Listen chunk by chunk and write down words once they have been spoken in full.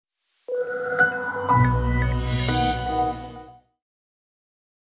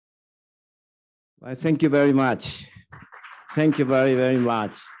Well, thank you very much. Thank you very, very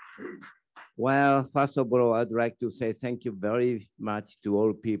much. Well, first of all, I'd like to say thank you very much to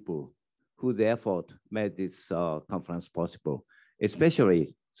all people whose effort made this conference possible,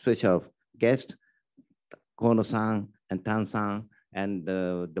 especially special guest, Kono-san and Tan-san, and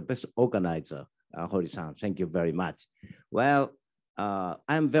the best organizer, Hori-san. Thank you very much. Well,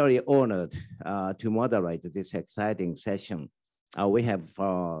 I'm very honored to moderate this exciting session. We have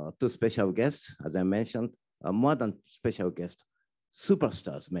two special guests, as I mentioned, more than special guests,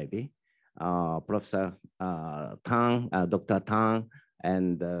 superstars maybe, Professor Tang, Dr. Tang,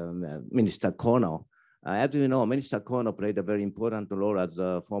 and Minister Kono. As you know, Minister Kono played a very important role as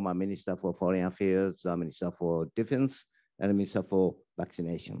a former Minister for Foreign Affairs, Minister for Defense, and Minister for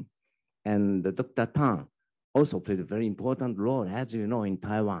Vaccination. And Dr. Tang also played a very important role, as you know, in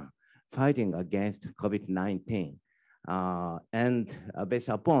Taiwan, fighting against COVID-19. And based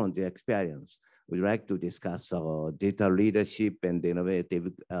upon the experience, we'd like to discuss data leadership and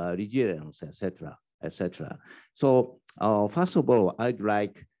innovative resilience, etc., etc. So first of all, I'd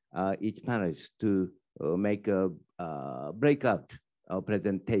like each panelist to make a breakout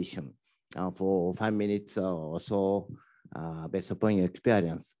presentation for 5 minutes or so based upon your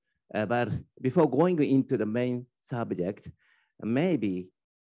experience. But before going into the main subject, maybe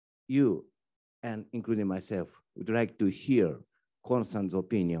you, and including myself, would like to hear Kono-san's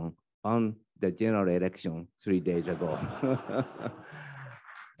opinion on the general election 3 days ago.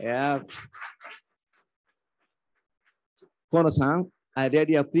 Yeah. Kono-san, I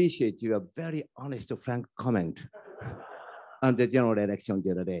really appreciate your very honest, frank comment on the general election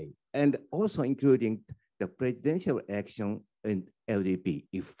the other day, and also including the presidential election in LDP,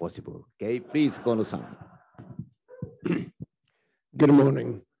 if possible. Okay, please, Kono-san. Good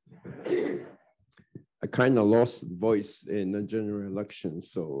morning. I kind of lost voice in the general election,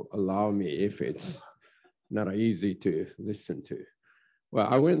 so allow me if it's not easy to listen to. Well,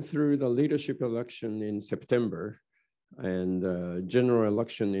 I went through the leadership election in September and general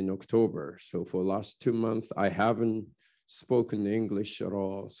election in October. So for the last 2 months, I haven't spoken English at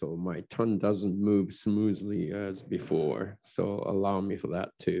all, so my tongue doesn't move smoothly as before. So allow me for that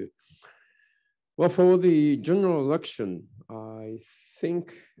too. Well, for the general election, I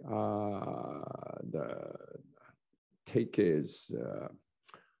think the take is,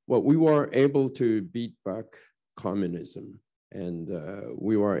 well, we were able to beat back communism, and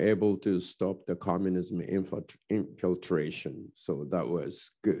we were able to stop the communism infiltration. So that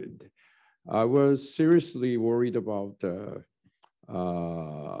was good. I was seriously worried about the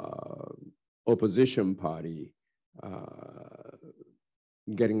opposition party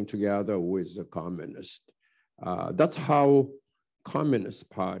getting together with the communist. That's how Communist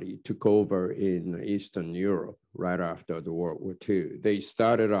Party took over in Eastern Europe right after the World War II. They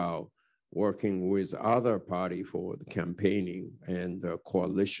started out working with other party for the campaigning and the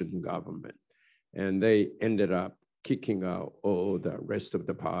coalition government. And they ended up kicking out all the rest of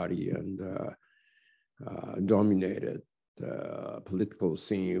the party and dominated the political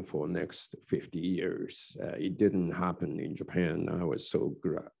scene for the next 50 years. It didn't happen in Japan. I was so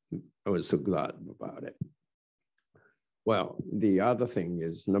glad about it. Well, the other thing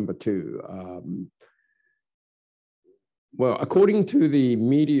is number two. Well, according to the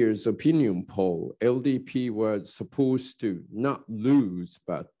media's opinion poll, LDP was supposed to not lose,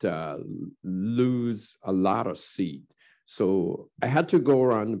 but lose a lot of seats. So I had to go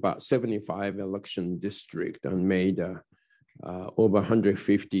around about 75 election districts and made over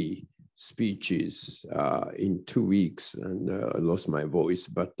 150 speeches in 2 weeks, and I lost my voice.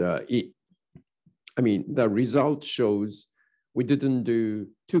 But I mean, the result shows we didn't do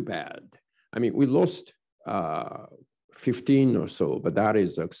too bad. I mean, we lost 15 or so, but that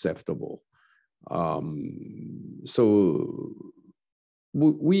is acceptable. So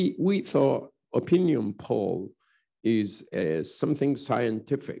we thought opinion poll is something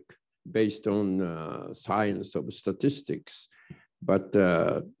scientific based on science of statistics, but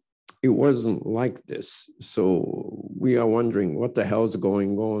it wasn't like this. So we are wondering what the hell is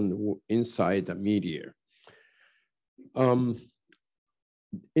going on inside the media.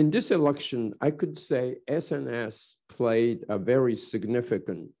 In this election, I could say SNS played a very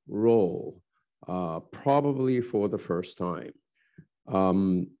significant role, probably for the first time.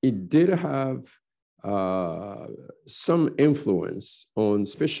 It did have some influence on,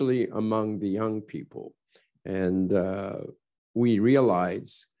 especially among the young people. And we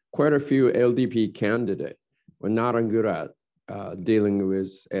realized quite a few LDP candidates were not good at dealing with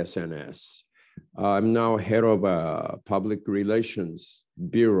SNS. I'm now head of a public relations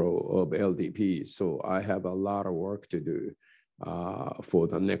bureau of LDP, so I have a lot of work to do for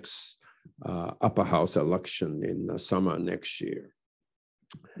the next upper house election in the summer next year.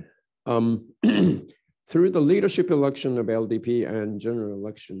 Through the leadership election of LDP and general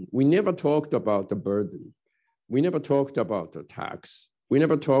election, we never talked about the burden. We never talked about the tax. We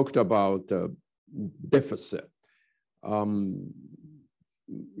never talked about the deficit. You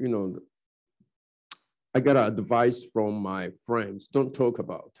know, I got advice from my friends, don't talk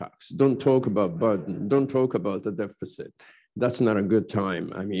about tax, don't talk about burden, don't talk about the deficit. That's not a good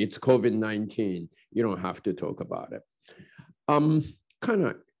time. I mean, it's COVID-19, you don't have to talk about it. Well,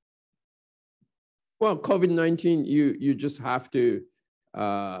 COVID-19, you just have to,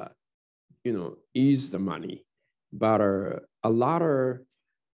 you know, ease the money. But a lot of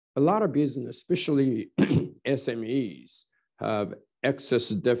business, especially SMEs, have excess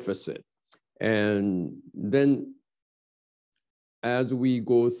deficit. And then as we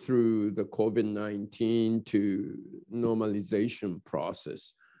go through the COVID-19 to normalization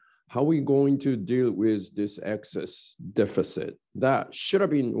process, how are we going to deal with this excess deficit? That should have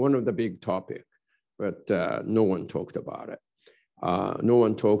been one of the big topics, but no one talked about it. No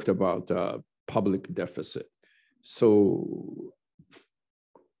one talked about public deficit. So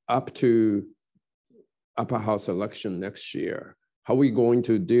up to upper house election next year, how are we going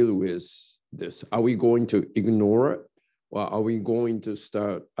to deal with this? Are we going to ignore it? Or are we going to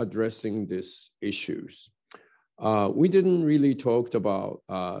start addressing these issues? We didn't really talk about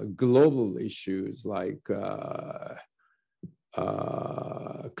global issues like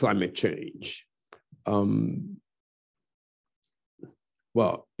climate change.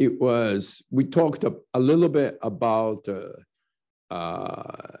 Well, we talked a little bit about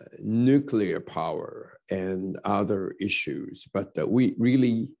nuclear power and other issues, but we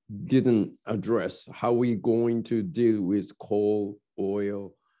really didn't address how we going to deal with coal,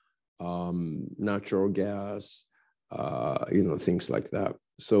 oil, natural gas, you know, things like that.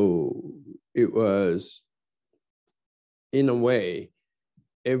 So it was, in a way,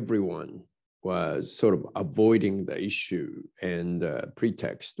 everyone was sort of avoiding the issue, and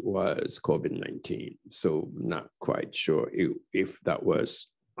pretext was COVID-19. So not quite sure if that was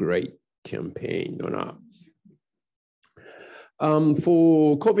great campaign or not.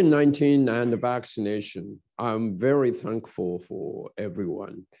 For COVID-19 and the vaccination, I'm very thankful for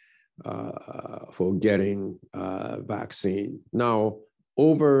everyone for getting vaccine. Now,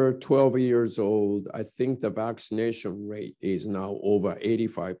 over 12 years old, I think the vaccination rate is now over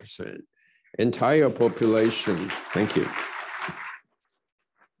 85%. Entire population, thank you.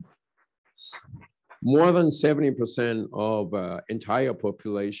 More than 70% of entire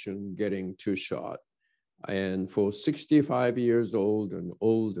population getting 2 shots. And for 65 years old and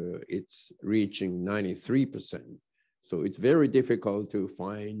older, it's reaching 93%. So it's very difficult to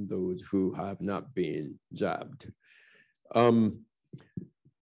find those who have not been jabbed.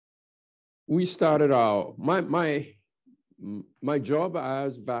 We started out, my job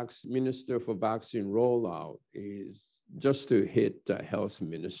as Minister for Vaccine Rollout is just to hit the health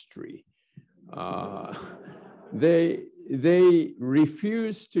ministry. They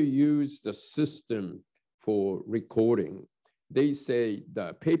refuse to use the system for recording. They say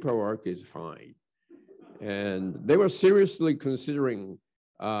the paperwork is fine. And they were seriously considering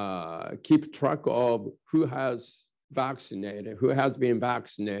keep track of who has been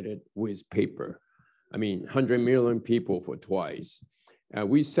vaccinated with paper. I mean, 100 million people for twice.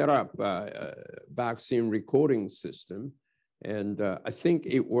 We set up a vaccine recording system, and I think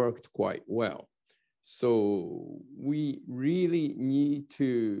it worked quite well. So we really need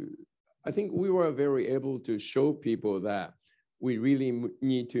to, I think we were very able to show people that we really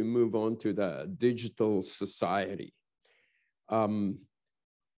need to move on to the digital society.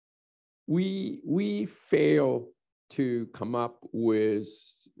 We fail to come up with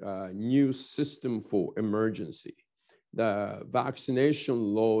a new system for emergency. The vaccination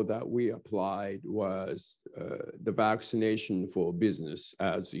law that we applied was the vaccination for business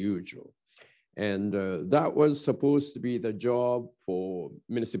as usual. And that was supposed to be the job for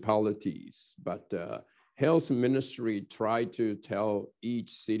municipalities, but health ministry tried to tell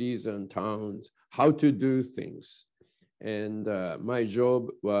each cities and towns how to do things. And my job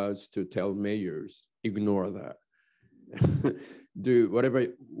was to tell mayors, ignore that. Do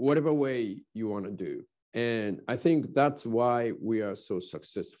whatever way you want to do. And I think that's why we are so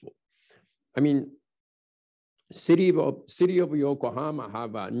successful. I mean, city of Yokohama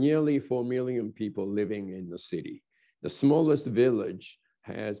have nearly 4 million people living in the city. The smallest village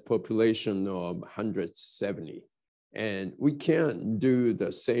has population of 170. And we can't do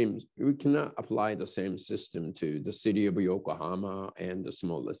the same, we cannot apply the same system to the city of Yokohama and the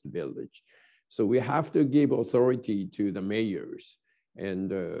smallest village. So we have to give authority to the mayors.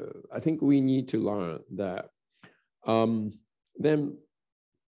 And I think we need to learn that. Then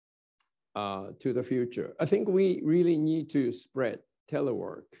to the future, I think we really need to spread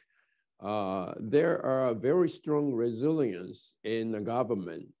telework. There are very strong resilience in the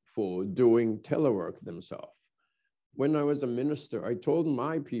government for doing telework themselves. When I was a minister, I told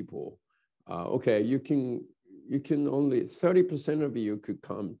my people, okay, you can only 30% of you could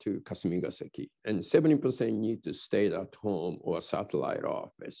come to Kasumigaseki, and 70% need to stay at home or satellite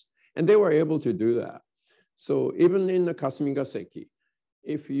office. And they were able to do that. So even in the Kasumigaseki,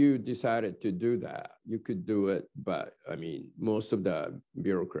 if you decided to do that, you could do it. But I mean, most of the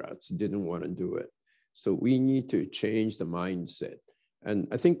bureaucrats didn't want to do it. So we need to change the mindset. And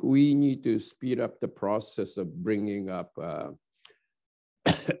I think we need to speed up the process of bringing up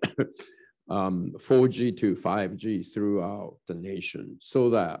 4G to 5G throughout the nation so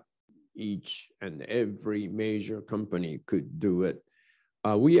that each and every major company could do it.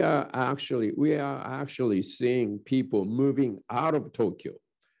 We are actually seeing people moving out of Tokyo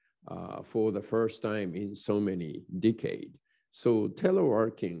for the first time in so many decades. So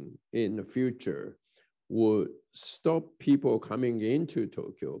teleworking in the future would stop people coming into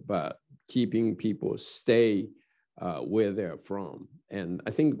Tokyo, but keeping people stay where they're from. And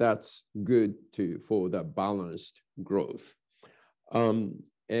I think that's good for the balanced growth. And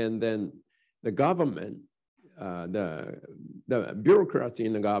then the government, the bureaucrats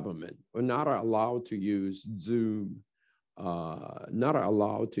in the government are not allowed to use Zoom, not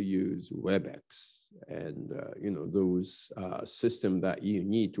allowed to use WebEx, and those systems that you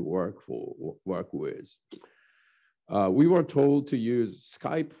need to work with. We were told to use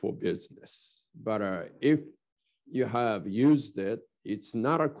Skype for business, but if you have used it, it's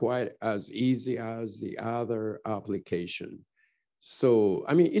not quite as easy as the other application. So,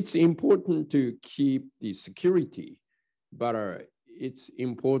 I mean, it's important to keep the security, but it's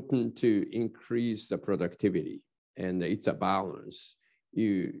important to increase the productivity, and it's a balance.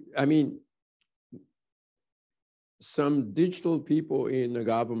 Some digital people in the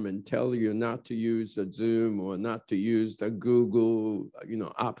government tell you not to use the Zoom or not to use the Google,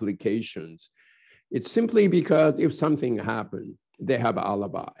 applications. It's simply because if something happened, they have an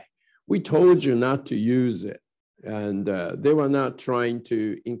alibi. We told you not to use it. And they were not trying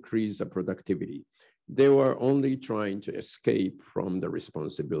to increase the productivity. They were only trying to escape from the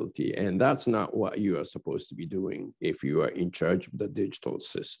responsibility. And that's not what you are supposed to be doing if you are in charge of the digital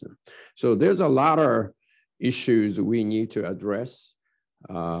system. So there's a lot of issues we need to address.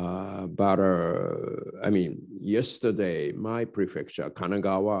 Yesterday, my prefecture,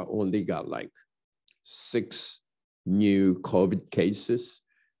 Kanagawa, only got like 6 new COVID cases.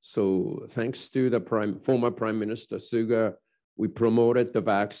 So thanks to the former Prime Minister Suga, we promoted the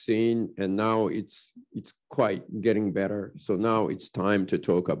vaccine, and now it's quite getting better. So now it's time to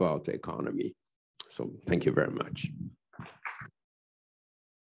talk about the economy. So thank you very much.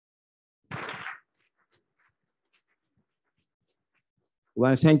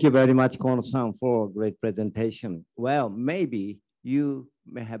 Well, thank you very much, Kono-san, for a great presentation. Well, maybe you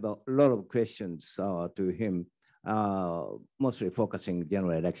may have a lot of questions to him, mostly focusing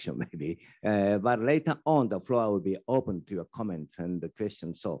general election, maybe. But later on, the floor will be open to your comments and the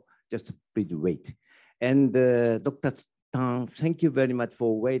questions. So just please wait. And Dr. Tan, thank you very much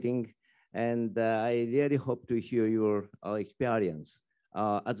for waiting. And I really hope to hear your experience.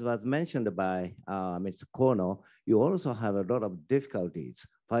 As was mentioned by Mr. Kono, you also have a lot of difficulties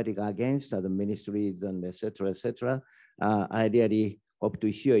fighting against the ministries and et cetera. I really hope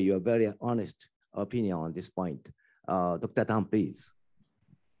to hear your very honest opinion on this point. Dr. Tan, please.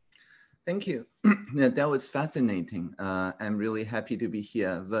 Thank you. Yeah, that was fascinating. I'm really happy to be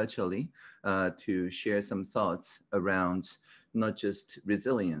here virtually to share some thoughts around not just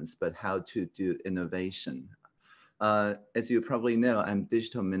resilience, but how to do innovation. As you probably know, I'm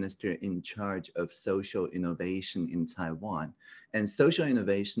digital minister in charge of social innovation in Taiwan. And social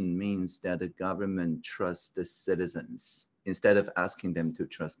innovation means that the government trusts the citizens instead of asking them to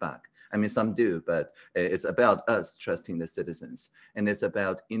trust back. I mean, some do, but it's about us trusting the citizens. And it's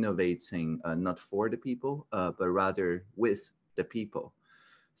about innovating not for the people, but rather with the people.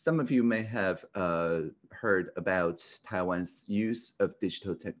 Some of you may have heard about Taiwan's use of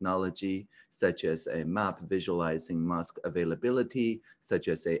digital technology, such as a map visualizing mask availability, such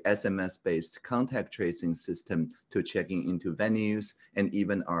as a SMS-based contact tracing system to checking into venues, and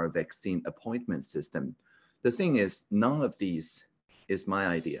even our vaccine appointment system. The thing is, none of these is my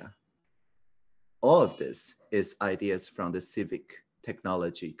idea. all of this is ideas from the civic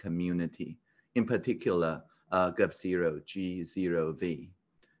technology community, in particular, GovZero, G0V.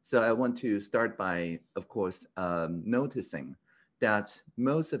 So I want to start by, of course, noticing that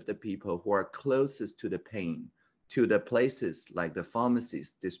most of the people who are closest to the pain, to the places like the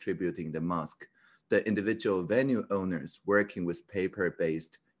pharmacies distributing the mask, the individual venue owners working with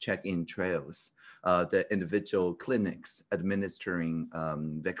paper-based check-in trails, the individual clinics administering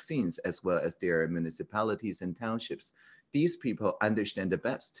vaccines, as well as their municipalities and townships. These people understand the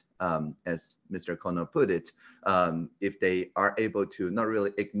best, as Mr. Kono put it, if they are able to not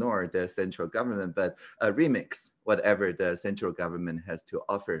really ignore the central government, but remix whatever the central government has to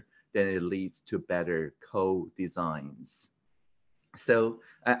offer, then it leads to better co-designs. So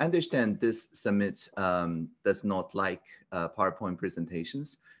I understand this summit does not like PowerPoint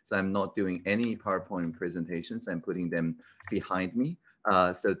presentations. So I'm not doing any PowerPoint presentations. I'm putting them behind me.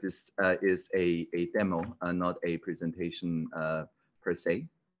 So this is a demo, not a presentation per se.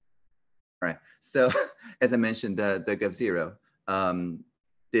 All right. So as I mentioned, the GovZero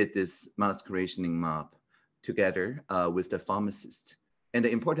did this mask rationing map together with the pharmacists. And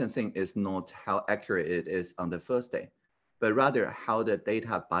the important thing is not how accurate it is on the first day, but rather how the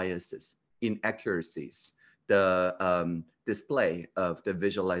data biases, inaccuracies, the display of the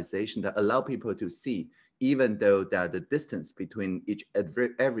visualization that allow people to see, even though that the distance between each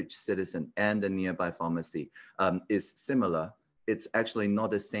average citizen and the nearby pharmacy is similar, it's actually not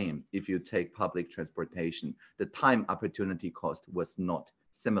the same if you take public transportation. The time opportunity cost was not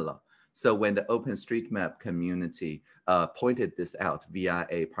similar. So when the OpenStreetMap community pointed this out via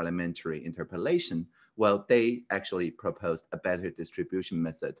a parliamentary interpellation, well, they actually proposed a better distribution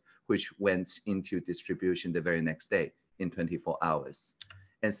method, which went into distribution the very next day in 24 hours.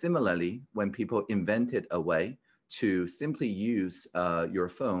 And similarly, when people invented a way to simply use your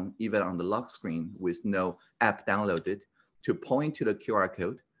phone, even on the lock screen with no app downloaded, to point to the QR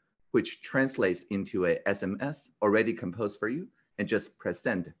code, which translates into a SMS already composed for you, and just press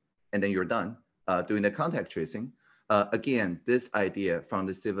send, and then you're done doing the contact tracing. Again, this idea from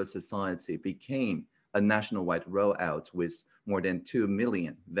the civil society became a nationwide rollout with more than 2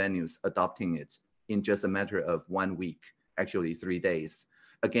 million venues adopting it in just a matter of 1 week, actually 3 days.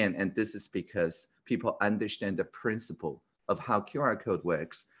 Again, and this is because people understand the principle of how QR code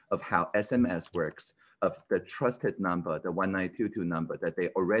works, of how SMS works, of the trusted number, the 1922 number that they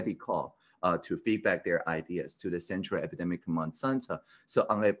already call to feedback their ideas to the Central Epidemic Command Center. So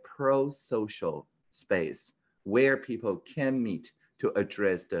on a pro-social space where people can meet to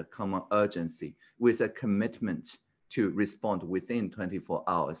address the common urgency with a commitment to respond within 24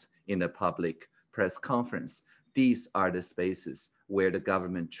 hours in a public press conference, these are the spaces where the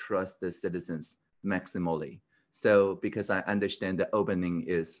government trusts the citizens maximally. So because I understand the opening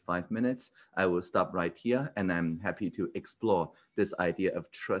is 5 minutes, I will stop right here, and I'm happy to explore this idea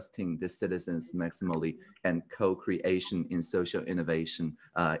of trusting the citizens maximally and co-creation in social innovation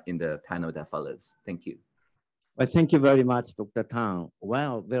in the panel that follows. Thank you. Well, thank you very much, Dr. Tang.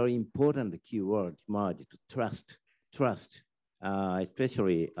 Well, very important keyword emerged: trust,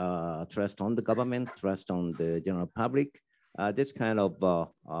 especially trust on the government, trust on the general public. This kind of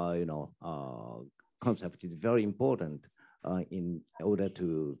concept is very important in order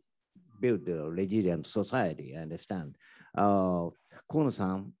to build a resilient society. I understand.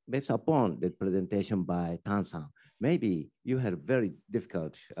 Kono-san, based upon the presentation by Tan-san, maybe you had very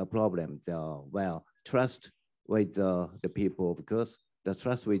difficult problems. Well, trust with the people, because the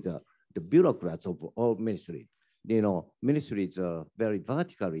trust with the bureaucrats of all ministries. You know, ministries are very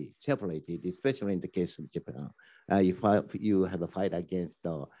vertically separated, especially in the case of Japan. If you have a fight against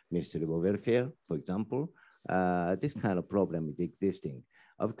the Ministry of Welfare, for example, this kind of problem is existing.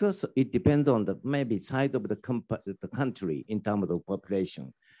 Of course, it depends on the maybe size of the country in terms of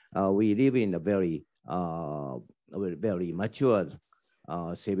population. We live in a very mature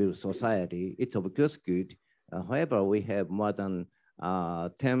civil society. It's of course good. However, we have more than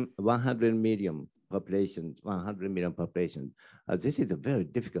 100 million population, 100 million population. This is a very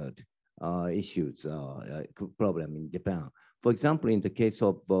difficult problem in Japan. For example, in the case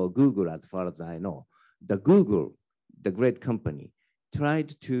of Google, as far as I know, Google, the great company,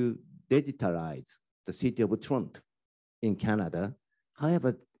 tried to digitalize the city of Toronto in Canada.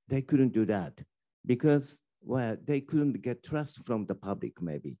 However, they couldn't do that because, well, they couldn't get trust from the public,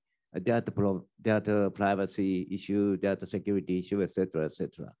 maybe. Data privacy issue, data security issue, et cetera, et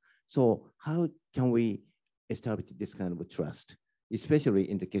cetera. So how can we establish this kind of trust? Especially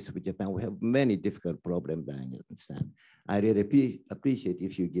in the case of Japan, we have many difficult problems, I understand. I really appreciate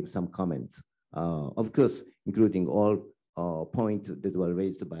if you give some comments, of course, including all points that were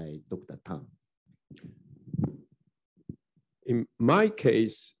raised by Dr. Tang. In my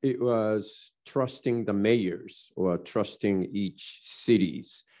case, it was trusting the mayors or trusting each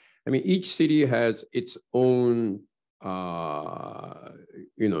cities. I mean, each city has its own,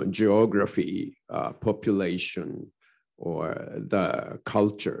 geography, population, or the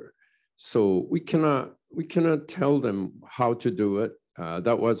culture. So we cannot tell them how to do it.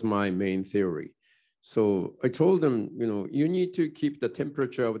 That was my main theory. So I told them, you need to keep the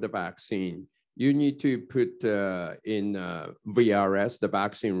temperature of the vaccine. You need to put in VRS, the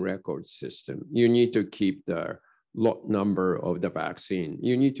vaccine record system. You need to keep the lot number of the vaccine.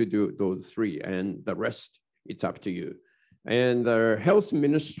 You need to do those three, and the rest, it's up to you. And the health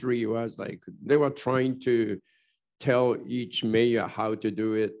ministry was like, they were trying to tell each mayor how to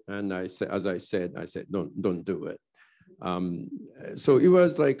do it. And I said, as I said, don't do it. So it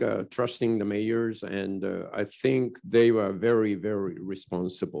was like trusting the mayors, and I think they were very, very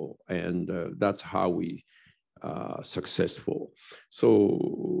responsible, and that's how we successful.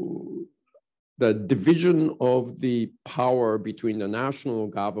 So the division of the power between the national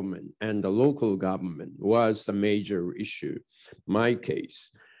government and the local government was a major issue, my case.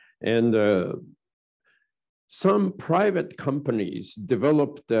 And some private companies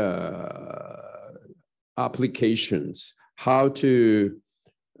developed applications, how to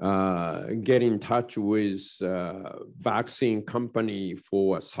get in touch with vaccine company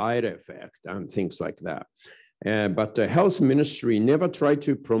for a side effect and things like that. But the health ministry never tried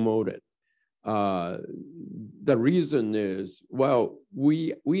to promote it. The reason is, well,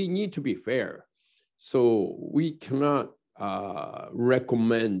 we need to be fair. So we cannot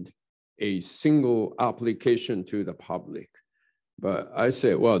recommend a single application to the public. But I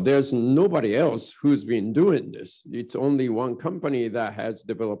said, well, there's nobody else who's been doing this. It's only one company that has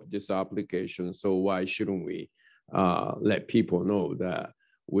developed this application. So why shouldn't we let people know that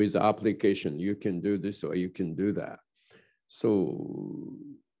with the application, you can do this or you can do that? So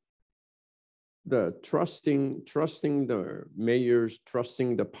the trusting the mayors,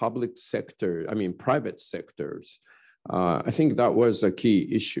 trusting the public sector, private sectors, I think that was a key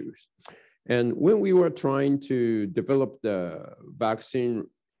issue. And when we were trying to develop the vaccine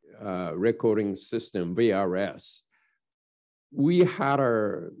recording system, VRS, we had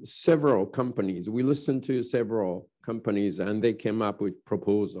several companies. We listened to several companies, and they came up with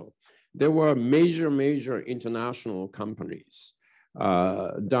proposal. There were major international companies,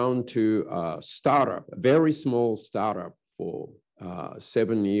 down to a startup, a very small startup for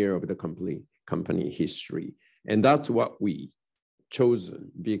 7 years of the company history. And that's what we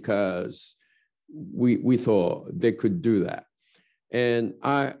chosen, because we thought they could do that. And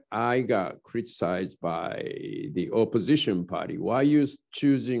I got criticized by the opposition party. Why are you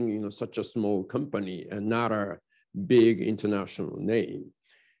choosing such a small company and not a big international name?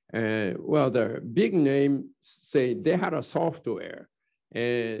 And well, the big name say they had a software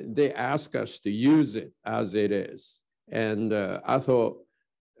and they asked us to use it as it is. And I thought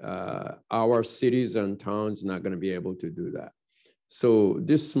our cities and towns not going to be able to do that. So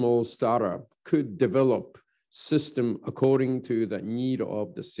this small startup could develop system according to the need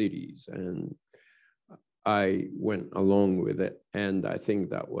of the cities. And I went along with it, and I think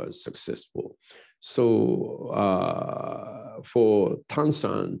that was successful. So for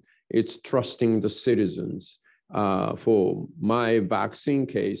Tansan, it's trusting the citizens. For my vaccine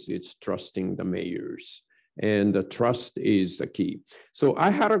case, it's trusting the mayors, and the trust is the key. So I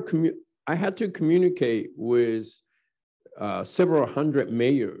had to communicate with several hundred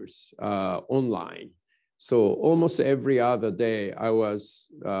mayors online. So almost every other day, I was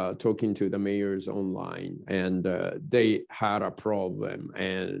talking to the mayors online, and they had a problem,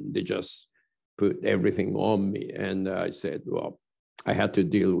 and they just put everything on me. And I said, well, I had to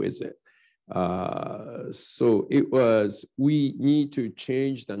deal with it. So it was, we need to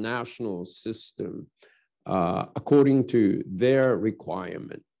change the national system according to their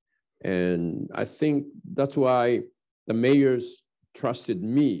requirement. And I think that's why the mayors trusted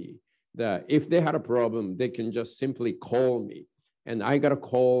me, that if they had a problem, they can just simply call me. And I got a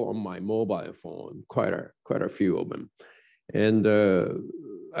call on my mobile phone, quite a few of them. And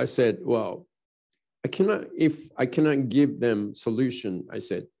I said, well, if I cannot give them solution, I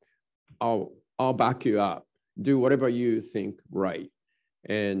said, I'll back you up. Do whatever you think right.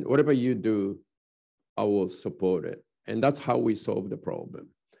 And whatever you do, I will support it. And that's how we solve the problem.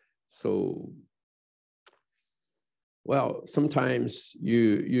 So, well, sometimes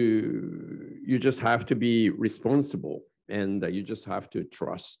you just have to be responsible, and you just have to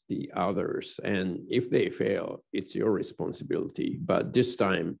trust the others. And if they fail, it's your responsibility. But this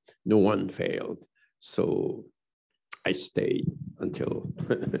time, no one failed. So I stayed until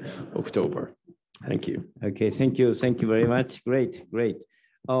October. Thank you. Okay, thank you very much. Great, great.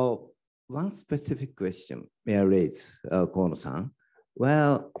 Oh, one specific question may I raise, Kono-san?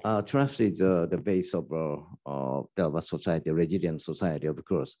 Well, trust is the base of the society, resilient society, of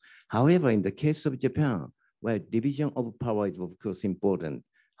course. However, in the case of Japan, where division of power is of course important.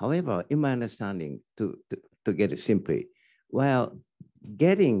 However, in my understanding, to get it simply, well,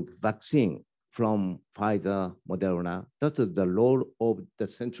 getting vaccine from Pfizer, Moderna, that is the role of the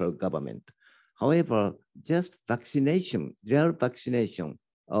central government. However, just vaccination, real vaccination,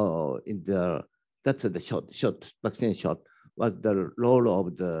 that's the shot vaccine shot was the role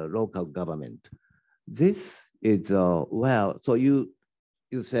of the local government. This is well. So you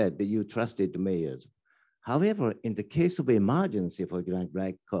said that you trusted the mayors. However, in the case of emergency, for example,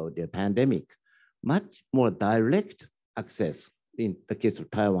 like the pandemic, much more direct access in the case of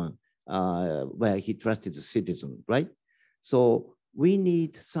Taiwan, where he trusted the citizen, right? So we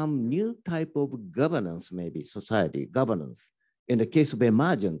need some new type of governance, maybe society governance in the case of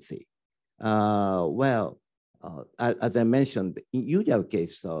emergency. As I mentioned, in usual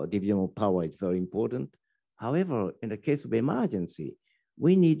case, division of power is very important. However, in the case of emergency,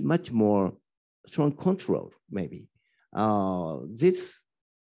 we need much more strong control, maybe. This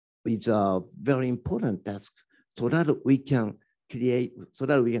is a very important task so that we can create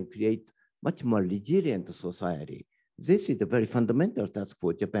much more resilient society. This is a very fundamental task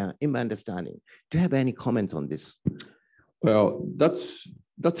for Japan, in my understanding. Do you have any comments on this? Well, that's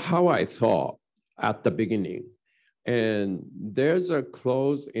how I thought at the beginning. And there's a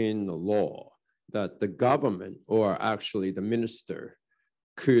clause in the law that the government, or actually the minister,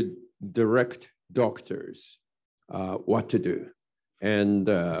 could direct doctors what to do. And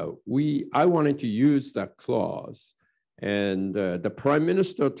I wanted to use that clause. And the prime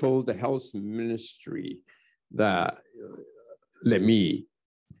minister told the health ministry that let me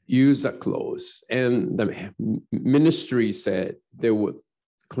use that clause. And the ministry said they would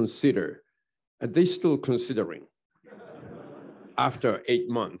consider, and they're still considering after 8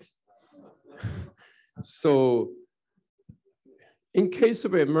 months. So in case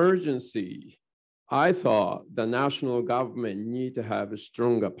of emergency, I thought the national government need to have a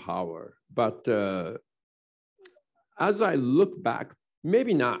stronger power. But as I look back,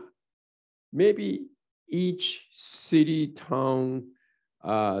 maybe not. Maybe each city, town,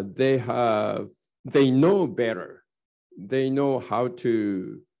 they know better. They know how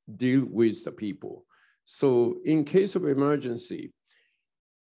to deal with the people. So in case of emergency,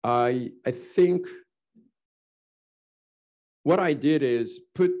 I think what I did is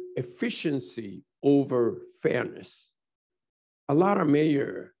put efficiency over fairness. A lot of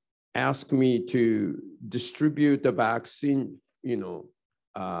mayors asked me to distribute the vaccine,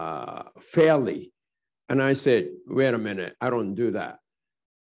 fairly. And I said, wait a minute, I don't do that.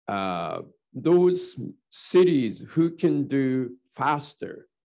 Those cities who can do faster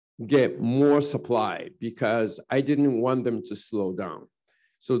get more supply because I didn't want them to slow down.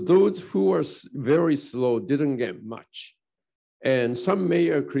 So those who are very slow didn't get much. And some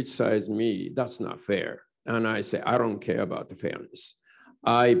mayor criticized me, that's not fair. And I say, I don't care about the fairness.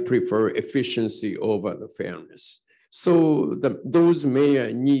 I prefer efficiency over the fairness. So those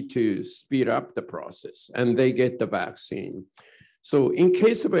mayors need to speed up the process and they get the vaccine. So in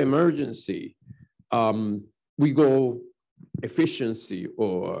case of emergency, we go efficiency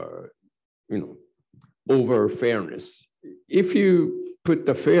or, over fairness. If you put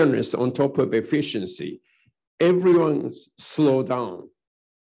the fairness on top of efficiency, everyone slow down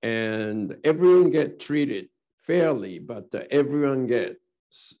and everyone get treated fairly, but everyone get,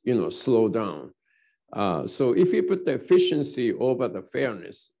 slow down. So if you put the efficiency over the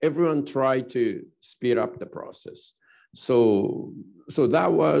fairness, everyone try to speed up the process. So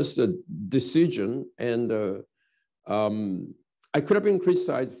that was a decision, and I could have been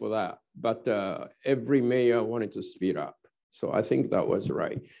criticized for that, but every mayor wanted to speed up. So I think that was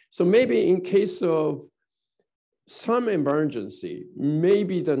right. So maybe in case of some emergency,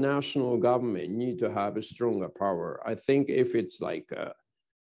 maybe the national government need to have a stronger power. I think if it's like,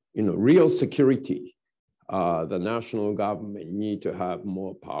 real security, the national government need to have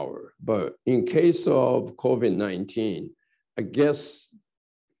more power. But in case of COVID-19, I guess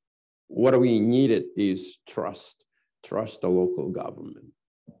what we needed is trust the local government.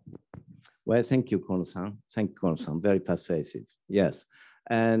 Well, thank you, Kono-san. Thank you, Kono-san. Very persuasive. Yes.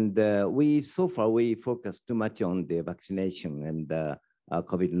 And so far we focused too much on the vaccination and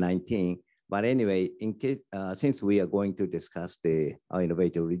COVID-19. But anyway, in case, since we are going to discuss the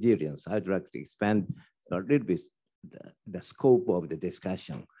innovative resilience, I'd like to expand a little bit the scope of the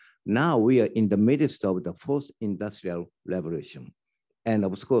discussion. Now we are in the midst of the fourth industrial revolution. And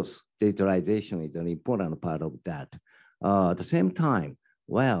of course, digitalization is an important part of that. At the same time,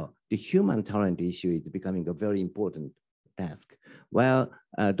 well, the human talent issue is becoming a very important task. Well,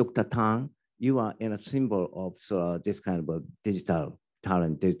 Dr. Tang, you are in a symbol of this kind of a digital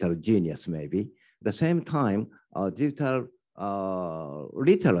talent, digital genius, maybe. At the same time, digital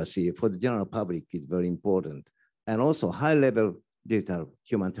literacy for the general public is very important. And also high-level digital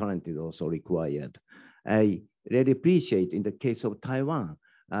human talent is also required. I really appreciate in the case of Taiwan,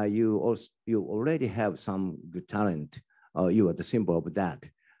 you already have some good talent. You are the symbol of that.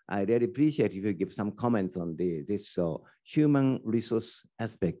 I really appreciate if you give some comments on this human resource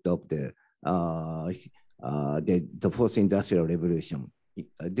aspect of the fourth industrial revolution.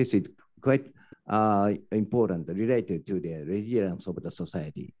 This is quite important, related to the resilience of the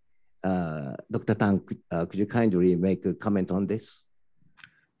society. Dr. Tang, could you kindly make a comment on this?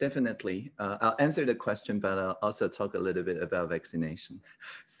 Definitely. I'll answer the question, but I'll also talk a little bit about vaccination.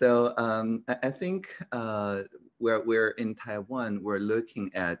 So I think we're in Taiwan, we're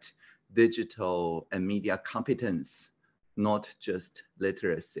looking at digital and media competence, not just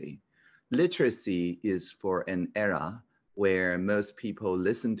literacy. Literacy is for an era where most people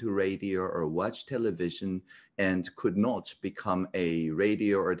listen to radio or watch television and could not become a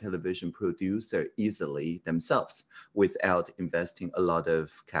radio or television producer easily themselves without investing a lot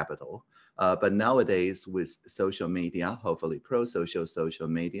of capital. But nowadays with social media, hopefully pro-social social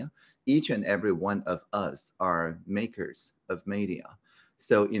media, each and every one of us are makers of media.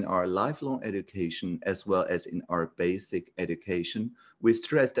 So in our lifelong education, as well as in our basic education, we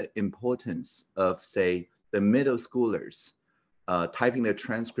stress the importance of, say, the middle schoolers typing the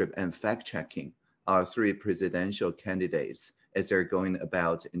transcript and fact-checking our three presidential candidates as they're going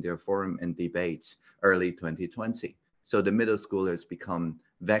about in their forum and debate early 2020. So the middle schoolers become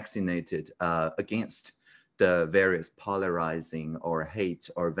vaccinated against the various polarizing or hate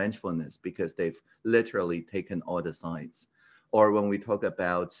or vengefulness because they've literally taken all the sides. Or when we talk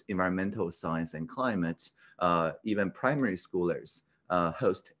about environmental science and climate, even primary schoolers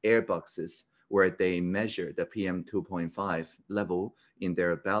host air boxes where they measure the PM 2.5 level in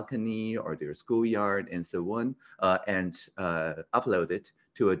their balcony or their schoolyard and so on, and upload it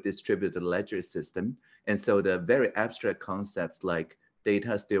to a distributed ledger system. And so the very abstract concepts like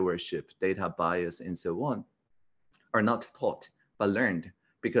data stewardship, data bias, and so on are not taught, but learned.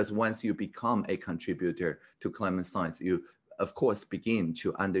 Because once you become a contributor to climate science, you of course, begin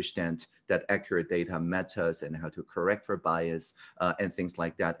to understand that accurate data matters and how to correct for bias and things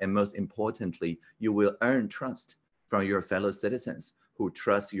like that. And most importantly, you will earn trust from your fellow citizens who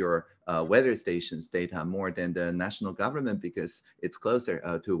trust your weather station's data more than the national government because it's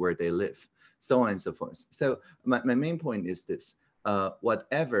closer to where they live, so on and so forth. So my main point is this.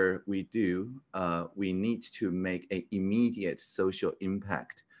 Whatever we do, we need to make an immediate social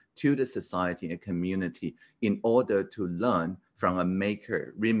impact to the society and community in order to learn from a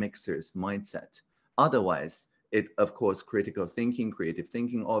maker, remixer's mindset. Otherwise, of course, critical thinking, creative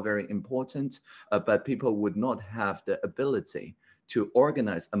thinking, all very important, but people would not have the ability to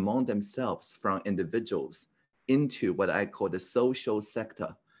organize among themselves from individuals into what I call the social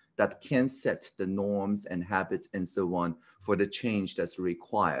sector that can set the norms and habits and so on for the change that's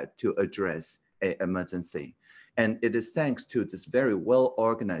required to address an emergency. And it is thanks to this very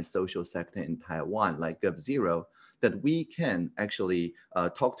well-organized social sector in Taiwan, like GovZero, that we can actually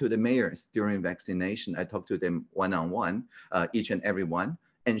talk to the mayors during vaccination. I talk to them one-on-one, each and every one,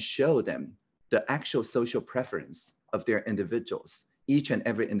 and show them the actual social preference of their individuals, each and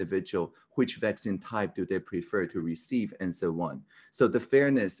every individual, which vaccine type do they prefer to receive, and so on. So the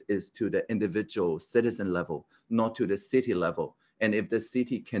fairness is to the individual citizen level, not to the city level. And if the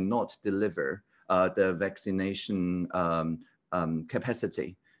city cannot deliver the vaccination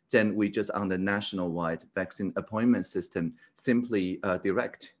capacity, then we just on the national-wide vaccine appointment system simply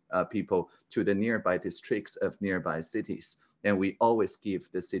direct people to the nearby districts of nearby cities. And we always give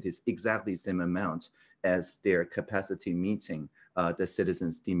the cities exactly the same amount as their capacity meeting the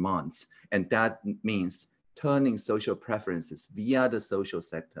citizens' demands. And that means turning social preferences via the social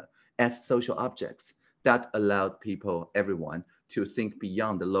sector as social objects that allowed people, everyone, to think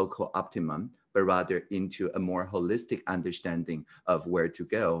beyond the local optimum, but rather into a more holistic understanding of where to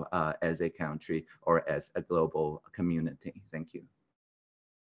go as a country or as a global community. Thank you.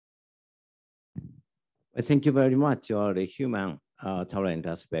 Well, thank you very much. The human talent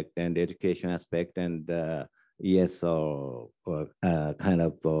aspect and the education aspect, and yes, kind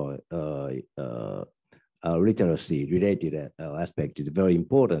of literacy related aspect is very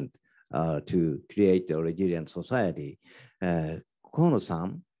important to create a resilient society.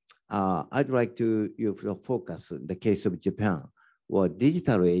 Kono-san, I'd like to focus the case of Japan. well,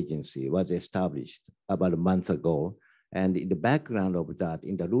 digital agency was established about a month ago. And in the background of that,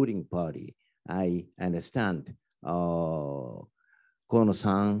 in the ruling party, I understand Kono-san,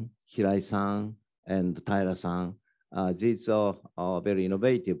 Hirai-san, and Taira-san, these are very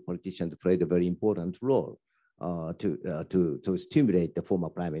innovative politicians played a very important role to stimulate the former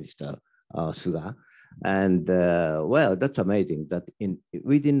Prime Minister Suga. And well, that's amazing that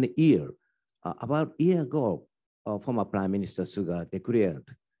within a year, about a year ago, former Prime Minister Suga declared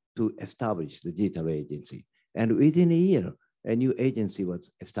to establish the digital agency. And within a year, a new agency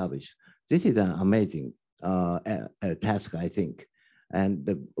was established. This is an amazing task, I think.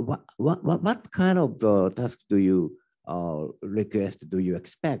 And what kind of task do you request, do you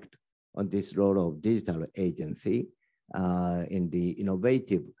expect on this role of digital agency in the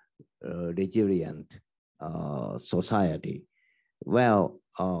innovative, resilient society? Well,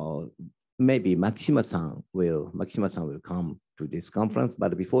 maybe Makishima-san will come to this conference,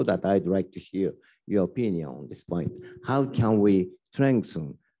 but before that, I'd like to hear your opinion on this point. How can we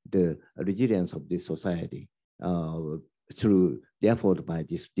strengthen the resilience of this society through the effort by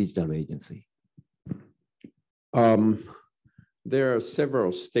this digital agency? There are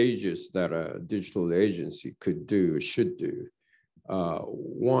several stages that a digital agency could do, should do.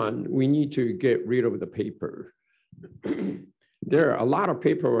 One, we need to get rid of the paper. There are a lot of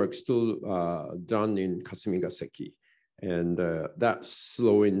paperwork still done in Kasumigaseki, and that's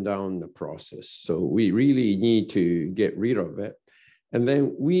slowing down the process. So we really need to get rid of it. And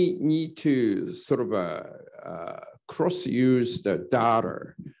then we need to sort of cross-use the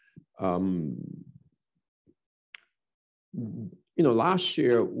data. Last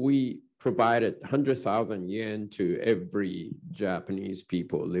year we provided 100,000 yen to every Japanese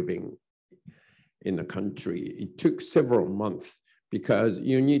people living in the country. It took several months because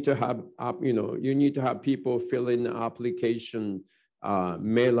you need to have people fill in the application,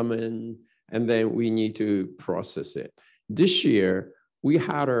 mail them in, and then we need to process it. This year we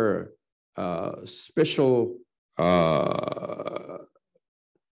had a special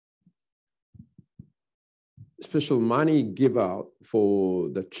money give out for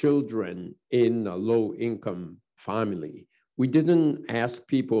the children in a low-income family. We didn't ask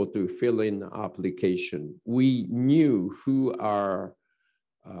people to fill in the application. We knew who are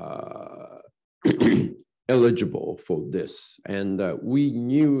eligible for this. And we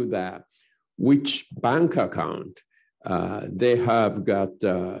knew that which bank account they have got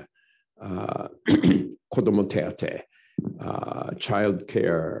kodomo teate, child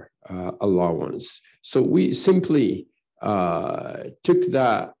care allowance. So we simply took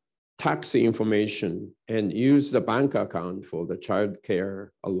that tax information and used the bank account for the child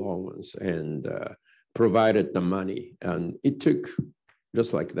care allowance and provided the money. And it took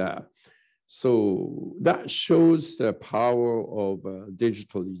just like that. So that shows the power of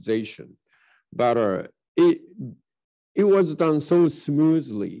digitalization. But it was done so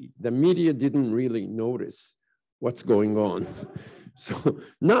smoothly, the media didn't really notice what's going on. So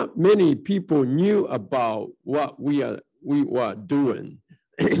not many people knew about what we were doing.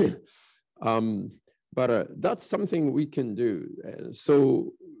 But that's something we can do.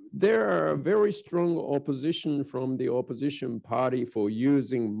 So there are very strong opposition from the opposition party for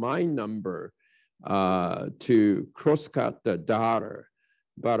using my number to cross-cut the data.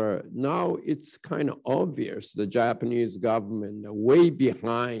 But now it's kind of obvious the Japanese government are way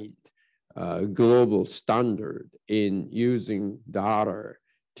behind global standard in using data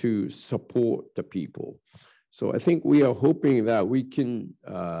to support the people. So I think we are hoping that we can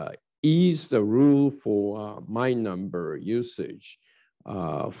ease the rule for my number usage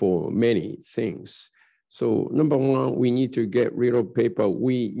for many things. So number one, we need to get rid of paper.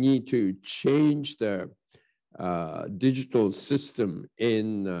 We need to change the digital system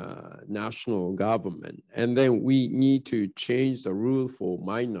in national government. And then we need to change the rule for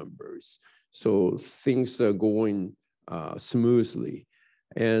my numbers so things are going smoothly.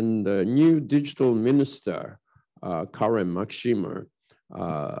 And the new digital minister, Karen Makishima,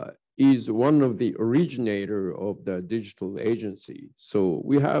 is one of the originator of the digital agency. So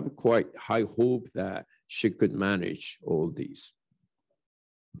we have quite high hope that she could manage all these.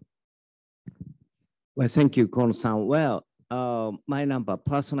 Well, thank you, Kono-san. Well, my number,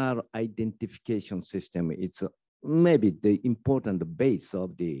 personal identification system, it's maybe the important base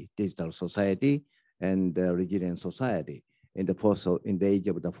of the digital society and the resilient society in the age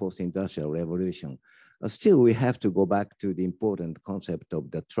of the fourth industrial revolution. Still, we have to go back to the important concept of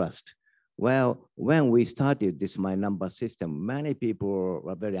the trust. Well, when we started this my number system, many people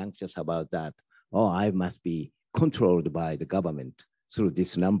were very anxious about that. Oh, I must be controlled by the government through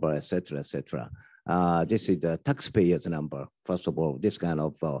this number, et cetera, et cetera. this is the taxpayers' number. First of all, this kind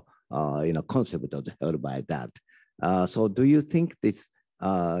of concept was held by that. So do you think this,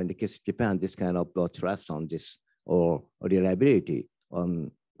 in the case of Japan, this kind of trust on this or reliability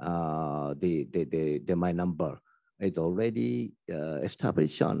on my number is already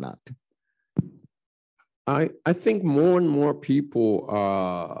established or not? I think more and more people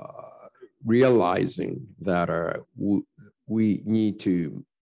are realizing that we need to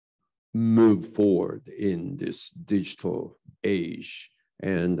move forward in this digital age.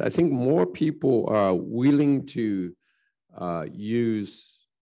 And I think more people are willing to use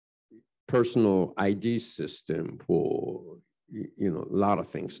personal ID system for a lot of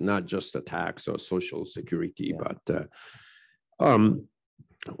things, not just the tax or social security, but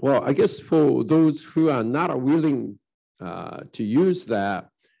well, I guess for those who are not willing to use that,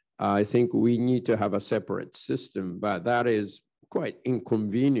 I think we need to have a separate system, but that is quite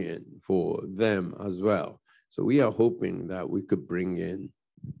inconvenient for them as well. So we are hoping that we could bring in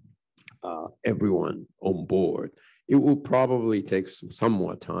everyone on board. It will probably take some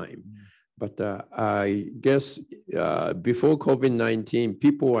more time. But I guess before COVID-19,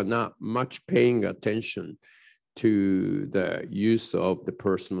 people are not much paying attention to the use of the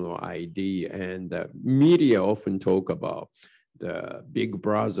personal ID, and the media often talk about the big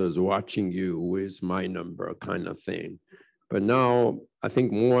brothers watching you with my number kind of thing. But now I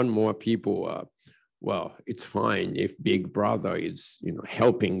think more and more people are, well, it's fine if big brother is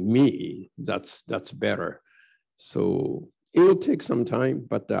helping me, that's better. So it will take some time,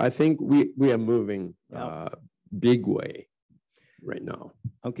 but I think we are moving big way right now.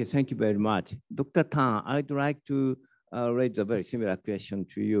 Okay, thank you very much. Dr. Tan, I'd like to raise a very similar question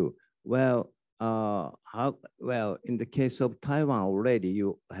to you. Well, in the case of Taiwan already,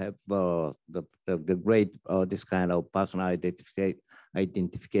 you have the great this kind of personal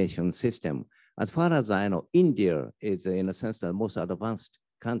identification system. As far as I know, India is in a sense the most advanced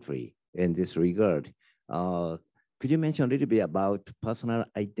country in this regard. Could you mention a little bit about personal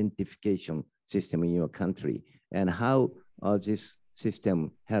identification system in your country and how this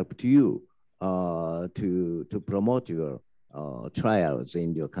system helped you to promote your trials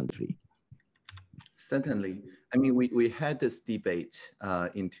in your country? Certainly. I mean, we had this debate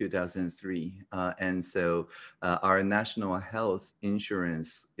in 2003, and so our national health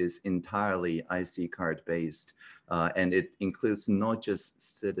insurance is entirely IC card based, and it includes not just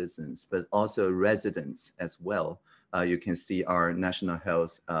citizens, but also residents as well. You can see our national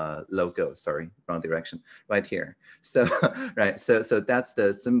health logo, sorry, wrong direction, right here. So, right, so that's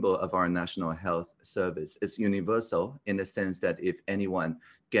the symbol of our national health service. It's universal in the sense that if anyone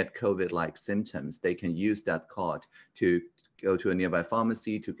get COVID-like symptoms, they can use that card to go to a nearby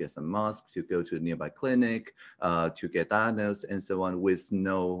pharmacy, to get some masks, to go to a nearby clinic, to get diagnosed and so on with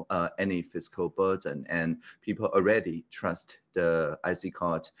no any physical burden. And people already trust the IC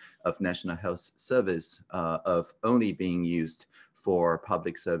card of National Health Service of only being used for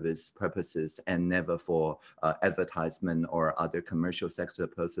public service purposes and never for advertisement or other commercial sector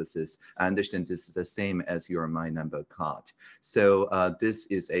purposes. I understand this is the same as your My Number card. So this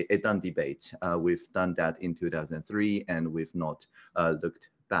is a done debate. We've done that in 2003 and we've not looked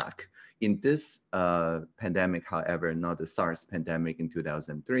back. In this pandemic, however, not the SARS pandemic in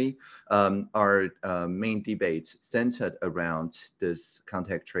 2003, our main debate centered around this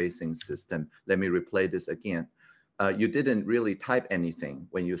contact tracing system. Let me replay this again. You didn't really type anything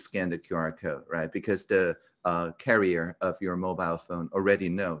when you scan the QR code, right? Because the carrier of your mobile phone already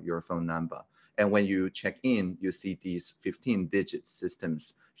know your phone number. And when you check in, you see these 15-digit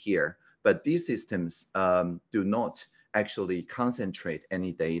systems here. But these systems do not actually concentrate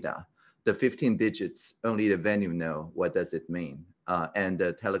any data. The 15 digits, only the venue know what does it mean. And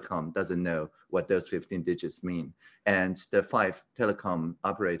the telecom doesn't know what those 15 digits mean. And the 5 telecom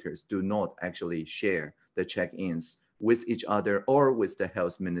operators do not actually share the check-ins with each other or with the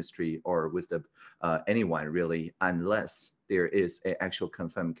health ministry or with the anyone really, unless there is an actual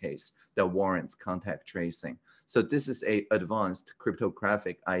confirmed case that warrants contact tracing. So this is an advanced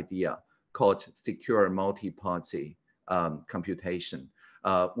cryptographic idea called secure multi-party computation.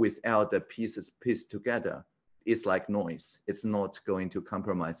 Without the pieces pieced together, it's like noise. It's not going to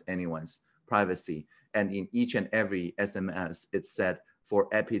compromise anyone's privacy. And in each and every SMS, it said for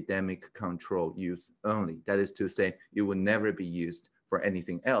epidemic control use only. That is to say, it will never be used for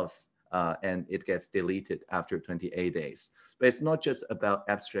anything else. And it gets deleted after 28 days. But it's not just about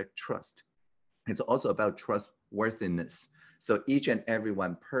abstract trust. It's also about trustworthiness. So each and every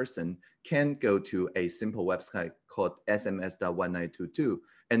one person can go to a simple website called sms.1922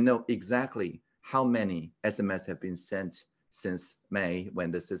 and know exactly how many SMS have been sent since May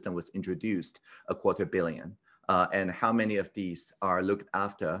when the system was introduced, 250 million. And how many of these are looked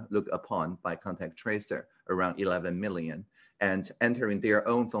upon by contact tracer? Around 11 million. And entering their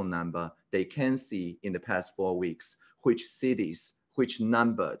own phone number, they can see in the past 4 weeks which cities, which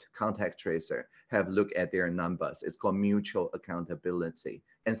numbered contact tracer have looked at their numbers. It's called mutual accountability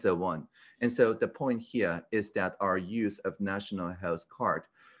and so on. And so the point here is that our use of national health card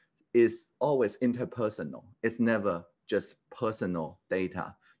is always interpersonal. It's never just personal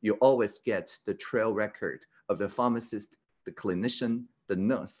data. You always get the trail record of the pharmacist, the clinician, the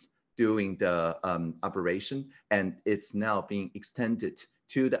nurse doing the operation, and it's now being extended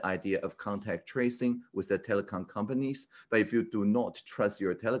to the idea of contact tracing with the telecom companies. But if you do not trust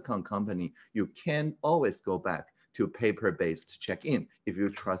your telecom company, you can always go back to paper-based check-in if you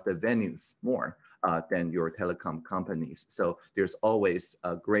trust the venues more than your telecom companies. So there's always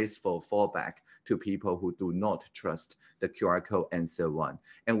a graceful fallback to people who do not trust the QR code and so on.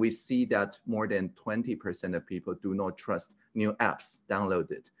 And we see that more than 20% of people do not trust new apps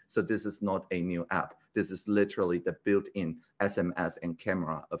downloaded. So this is not a new app. This is literally the built-in SMS and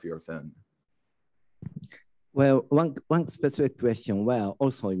camera of your phone. Well, one specific question. Well,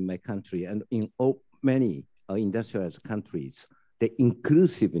 also in my country and in many industrialized countries, the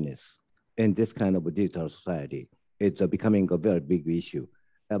inclusiveness in this kind of digital society is becoming a very big issue.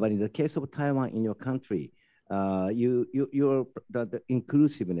 But in the case of Taiwan, in your country, the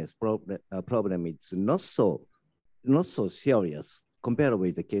inclusiveness problem is not so serious compared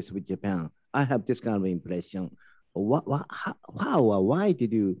with the case with Japan. I have this kind of impression. Why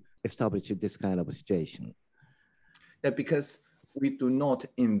did you establish this kind of situation? Yeah, because we do not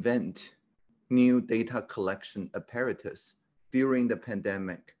invent new data collection apparatus during the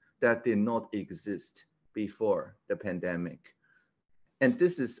pandemic that did not exist before the pandemic. And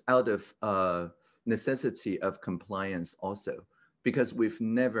this is out of necessity of compliance also, because we've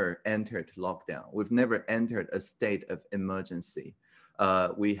never entered lockdown. We've never entered a state of emergency.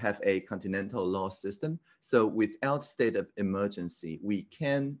 We have a continental law system. So without state of emergency, we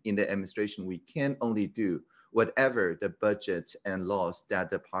can, in the administration, we can only do whatever the budget and laws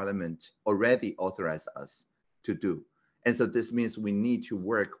that the parliament already authorized us to do. And so this means we need to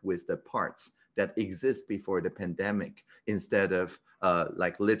work with the parts that exist before the pandemic instead of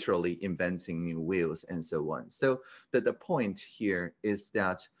like literally inventing new wheels and so on. So the point here is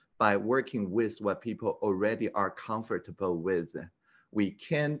that by working with what people already are comfortable with, we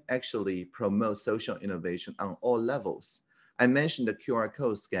can actually promote social innovation on all levels. I mentioned the QR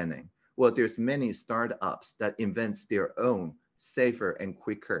code scanning. Well, there's many startups that invent their own safer and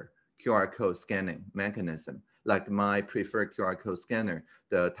quicker QR code scanning mechanism. Like my preferred QR code scanner,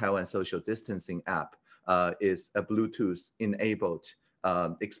 the Taiwan Social Distancing app, is a Bluetooth enabled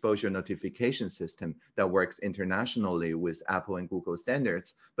exposure notification system that works internationally with Apple and Google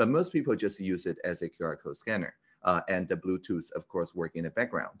standards, but most people just use it as a QR code scanner. And the Bluetooth, of course, work in the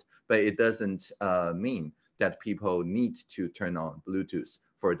background, but it doesn't mean that people need to turn on Bluetooth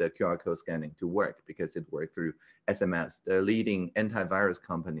for the QR code scanning to work, because it works through SMS. The leading antivirus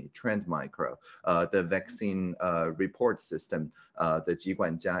company, Trend Micro, the vaccine report system, the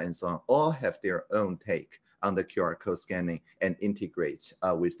Jiguanjia and so on, all have their own take on the QR code scanning and integrate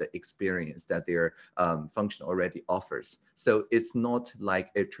with the experience that their function already offers. So it's not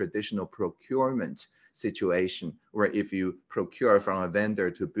like a traditional procurement situation where if you procure from a vendor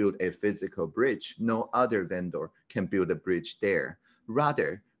to build a physical bridge, no other vendor can build a bridge there.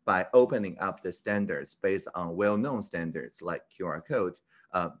 Rather, by opening up the standards based on well-known standards like QR code,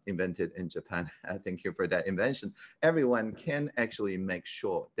 invented in Japan, thank you for that invention, everyone can actually make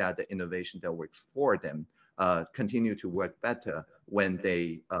sure that the innovation that works for them continue to work better when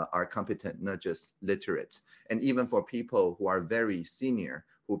they are competent, not just literate. And even for people who are very senior,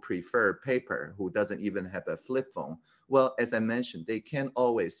 who prefer paper, who doesn't even have a flip phone, well, as I mentioned, they can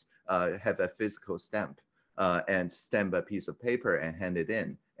always have a physical stamp and stamp a piece of paper and hand it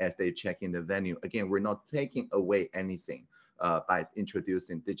in as they check in the venue. Again, we're not taking away anything by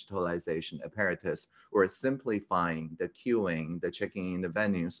introducing digitalization apparatus. We're simplifying the queuing, the checking in the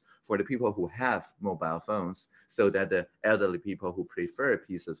venues for the people who have mobile phones, so that the elderly people who prefer a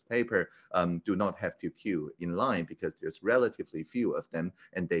piece of paper do not have to queue in line, because there's relatively few of them,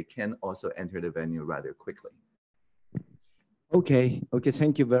 and they can also enter the venue rather quickly. Okay,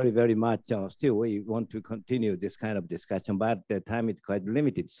 thank you very, very much. Still, we want to continue this kind of discussion, but the time is quite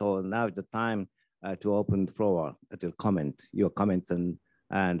limited. So now is the time to open the floor to your comments and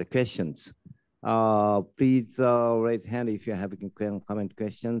the questions. Please raise hand if you have comment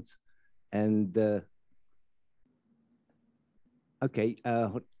questions. And Okay,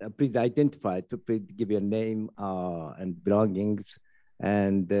 please identify, to please give your name and belongings.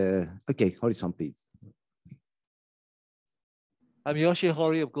 And okay, Hori-san, please. I'm Yoshi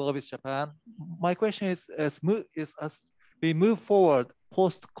Hori of Globis Japan. My question is, as we move forward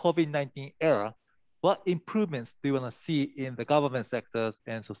post-COVID-19 era, what improvements do you want to see in the government sectors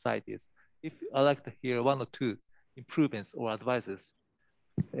and societies? If I'd like to hear one or two improvements or advices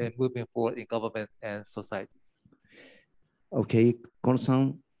moving forward in government and societies. Okay,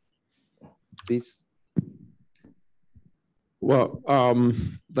 Kono-san, please. Well,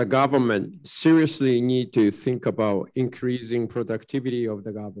 the government seriously need to think about increasing productivity of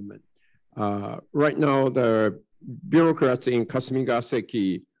the government. Right now, the bureaucrats in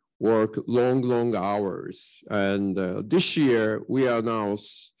Kasumigaseki work long hours. And this year, we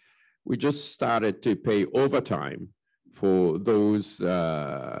just started to pay overtime for those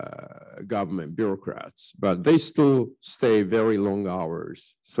government bureaucrats, but they still stay very long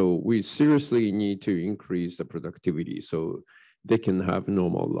hours. So we seriously need to increase the productivity so they can have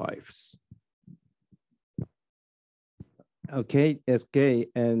normal lives. Okay, SK.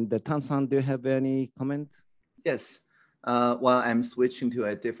 And Tan-san, do you have any comments? Yes. Well, I'm switching to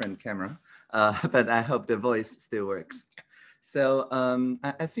a different camera, but I hope the voice still works. So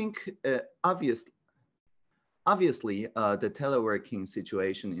I think obviously, the teleworking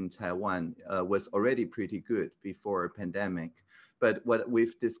situation in Taiwan was already pretty good before pandemic. But what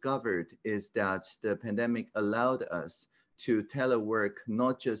we've discovered is that the pandemic allowed us to telework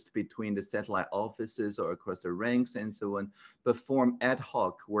not just between the satellite offices or across the ranks and so on, but form ad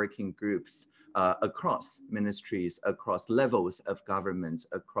hoc working groups across ministries, across levels of government,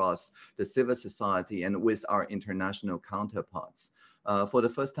 across the civil society, and with our international counterparts. For the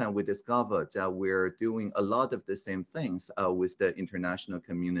first time, we discovered that we're doing a lot of the same things with the international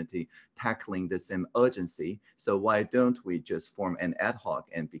community, tackling the same urgency. So why don't we just form an ad hoc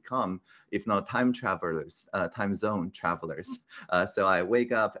and become, if not time travelers, time zone travelers? So I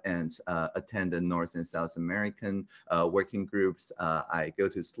wake up and attend the North and South American working groups. I go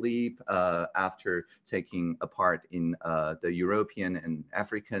to sleep after taking a part in the European and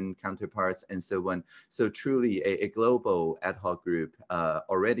African counterparts and so on. So truly a global ad hoc group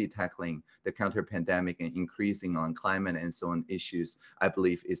already tackling the counter-pandemic and increasing on climate and so on issues, I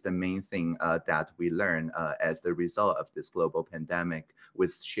believe is the main thing that we learn as the result of this global pandemic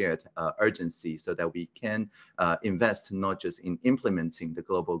with shared urgency, so that we can invest not just in implementing the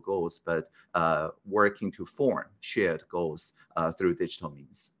global goals, but working to form shared goals through digital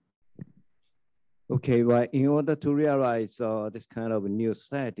means. Okay, well, in order to realize this kind of new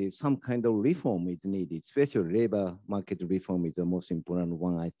society, some kind of reform is needed, especially labor market reform is the most important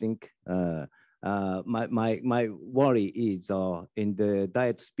one, I think. My worry is in the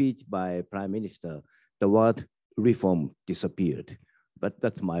Diet speech by Prime Minister, the word reform disappeared, but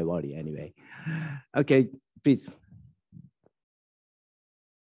that's my worry anyway. Okay, please.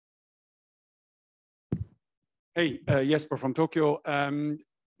 Hey, Jesper from Tokyo.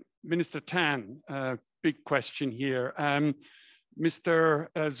 Minister Tan, big question here. Mr.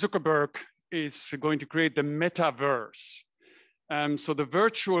 Zuckerberg is going to create the metaverse. So the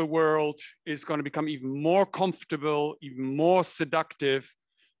virtual world is going to become even more comfortable, even more seductive.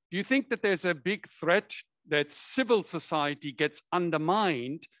 Do you think that there's a big threat that civil society gets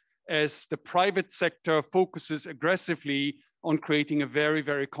undermined as the private sector focuses aggressively on creating a very,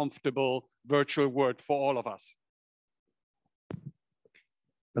 very comfortable virtual world for all of us?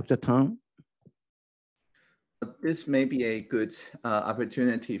 Dr. Tan? This may be a good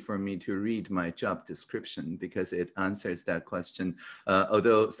opportunity for me to read my job description because it answers that question,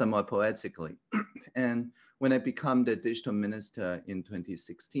 although somewhat poetically. And when I became the digital minister in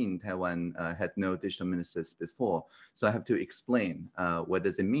 2016, Taiwan had no digital ministers before. So I have to explain what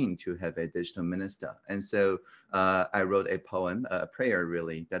does it mean to have a digital minister. And so I wrote a poem, a prayer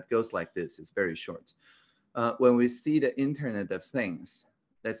really, that goes like this. It's very short. When we see the Internet of Things,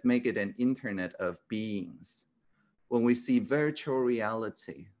 let's make it an Internet of Beings. When we see virtual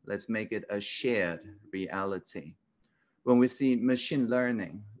reality, let's make it a shared reality. When we see machine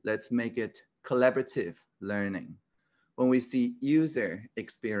learning, let's make it collaborative learning. When we see user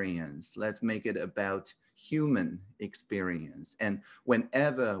experience, let's make it about human experience. And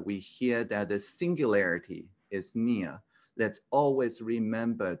whenever we hear that the singularity is near, let's always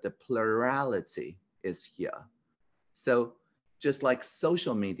remember the plurality is here. So just like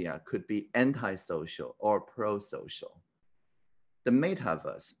social media could be anti-social or pro-social, the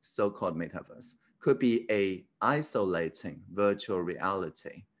metaverse, so-called metaverse, could be a isolating virtual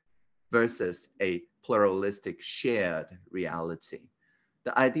reality versus a pluralistic shared reality.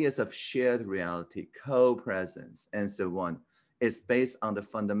 The ideas of shared reality, co-presence, and so on is based on the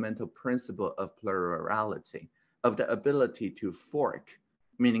fundamental principle of plurality, of the ability to fork,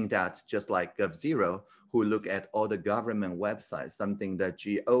 meaning that just like GovZero, who look at all the government websites, something that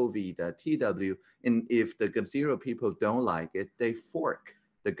GOV, the TW, and if the GovZero people don't like it, they fork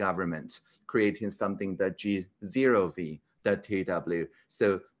the government, creating something that G0V, the TW.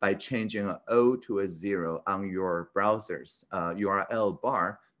 So by changing an O to a 0 on your browser's URL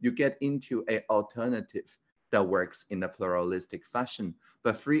bar, you get into an alternative that works in a pluralistic fashion,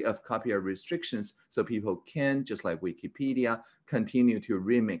 but free of copyright restrictions, so people can, just like Wikipedia, continue to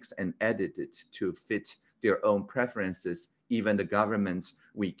remix and edit it to fit their own preferences. Even the government,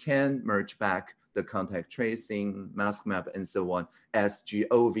 we can merge back the contact tracing, mask map, and so on as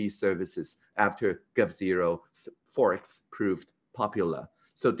GOV services after GovZero forks proved popular.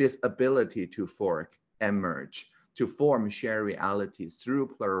 So this ability to fork and merge, to form shared realities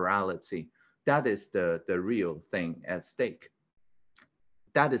through plurality, that is the real thing at stake.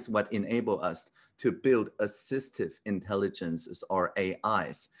 That is what enables us to build assistive intelligences or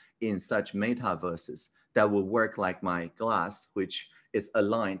AIs in such metaverses that will work like my glass, which is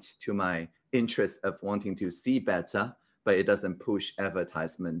aligned to my interest of wanting to see better, but it doesn't push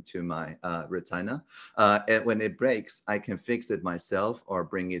advertisement to my retina. And when it breaks, I can fix it myself or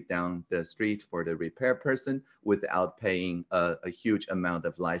bring it down the street for the repair person without paying a huge amount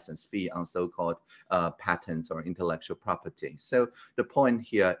of license fee on so-called patents or intellectual property. So the point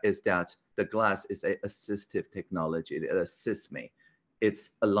here is that the glass is an assistive technology. It assists me.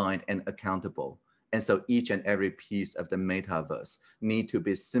 It's aligned and accountable. And so each and every piece of the metaverse need to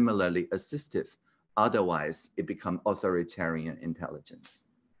be similarly assistive. Otherwise, it becomes authoritarian intelligence.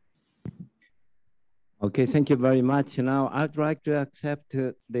 Okay, thank you very much. Now, I'd like to accept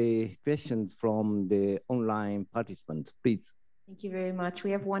the questions from the online participants, please. Thank you very much.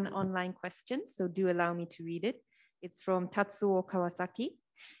 We have one online question, so do allow me to read it. It's from Tatsuo Kawasaki.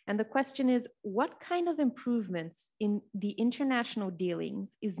 And the question is, what kind of improvements in the international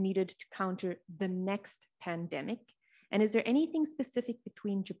dealings is needed to counter the next pandemic? And is there anything specific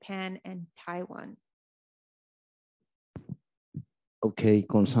between Japan and Taiwan? Okay,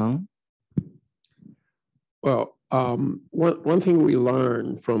 Kong-san. Well, one thing we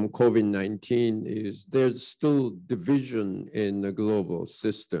learned from COVID-19 is there's still division in the global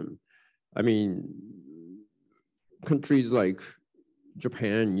system. I mean, countries like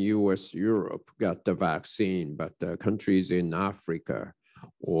Japan, US, Europe got the vaccine, but the countries in Africa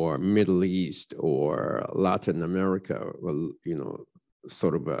or Middle East or Latin America were,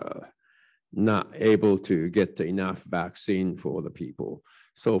 sort of not able to get enough vaccine for the people.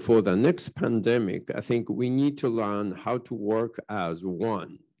 So for the next pandemic, I think we need to learn how to work as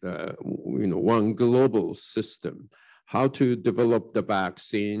one, one global system, how to develop the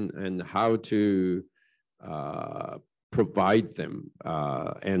vaccine and how to provide them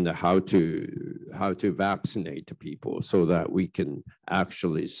and how to vaccinate people so that we can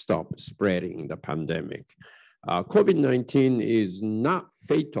actually stop spreading the pandemic. COVID-19 is not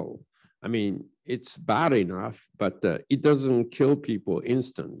fatal. I mean, it's bad enough, but it doesn't kill people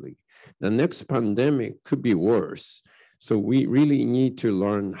instantly. The next pandemic could be worse. So we really need to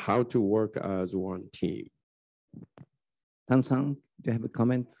learn how to work as one team. Tan-san, do you have a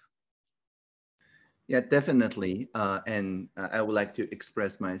comment? Yeah, definitely. And I would like to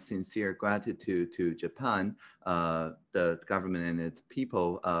express my sincere gratitude to Japan, the government and its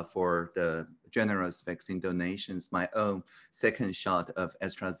people for the generous vaccine donations. My own second shot of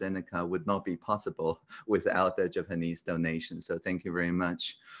AstraZeneca would not be possible without the Japanese donation. So thank you very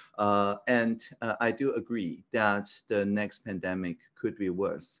much. And I do agree that the next pandemic could be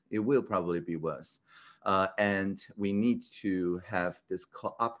worse. It will probably be worse. And we need to have this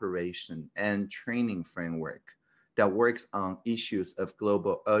cooperation and training framework that works on issues of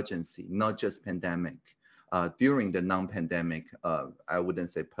global urgency, not just pandemic. During the non-pandemic, I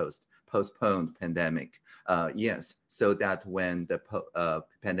wouldn't say postponed pandemic, yes, so that when the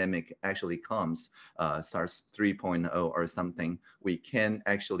pandemic actually comes, SARS 3.0 or something, we can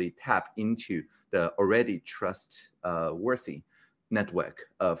actually tap into the already trustworthy network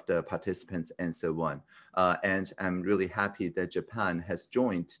of the participants and so on. And I'm really happy that Japan has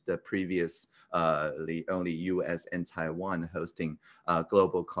joined the previously only US and Taiwan hosting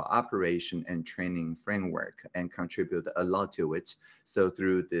global cooperation and training framework and contribute a lot to it. So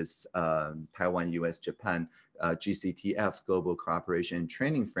through this Taiwan, US, Japan GCTF Global Cooperation and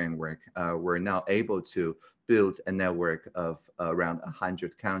Training Framework, we're now able to build a network of around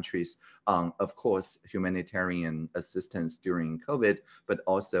 100 countries on, of course, humanitarian assistance during COVID, but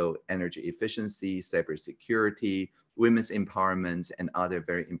also energy efficiency, cybersecurity, women's empowerment, and other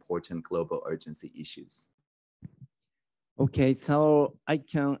very important global urgency issues. Okay, so I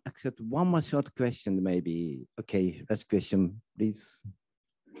can accept one more short question, maybe. Okay, last question, please.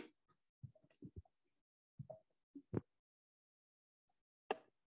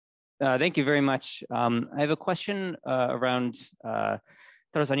 Thank you very much. I have a question around,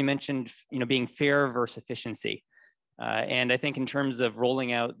 Taro-san, you mentioned being fair versus efficiency. And I think in terms of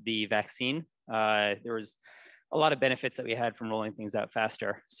rolling out the vaccine, there was a lot of benefits that we had from rolling things out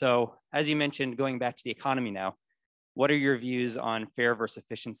faster. So as you mentioned, going back to the economy now, what are your views on fair versus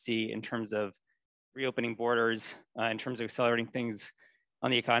efficiency in terms of reopening borders, in terms of accelerating things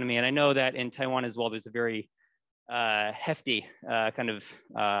on the economy? And I know that in Taiwan as well, there's a very hefty kind of,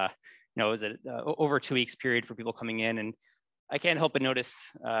 was it over 2 weeks period for people coming in. And I can't help but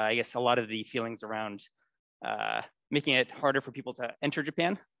notice, I guess, a lot of the feelings around making it harder for people to enter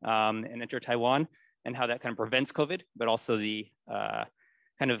Japan and enter Taiwan, and how that kind of prevents COVID, but also the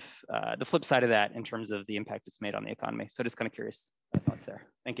the flip side of that in terms of the impact it's made on the economy. So just kind of curious thoughts there.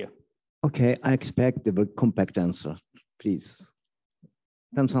 Thank you. Okay, I expect the very compact answer, please.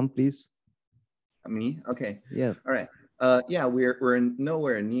 Tam-san, please. Me? Okay. Yeah. All right. Yeah, we're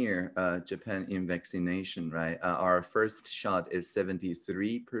nowhere near Japan in vaccination, right? Our first shot is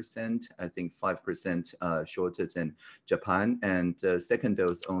 73%, I think 5% shorter than Japan, and second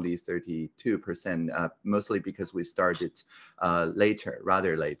dose only 32%, mostly because we started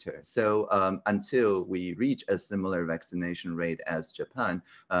rather later. So until we reach a similar vaccination rate as Japan,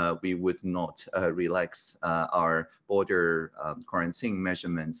 we would not relax our border quarantine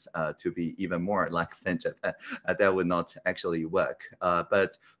measurements to be even more lax than Japan. That would not actually work.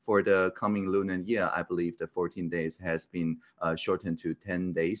 But for the coming lunar year, I believe the 14 days has been shortened to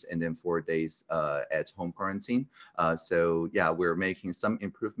 10 days and then 4 days at home quarantine. So yeah, we're making some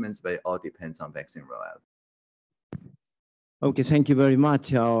improvements, but it all depends on vaccine rollout. Okay, thank you very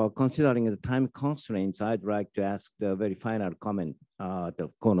much. Considering the time constraints, I'd like to ask the very final comment,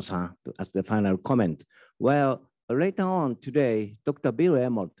 Kono-san, to ask the final comment. Well, later on today, Dr. Bill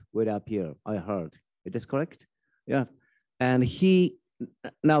Emmott will appear, I heard. It is correct? Yeah. And he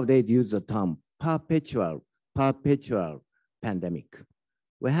nowadays use the term perpetual pandemic.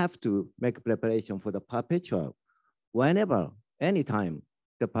 We have to make preparation for the perpetual. Whenever, anytime,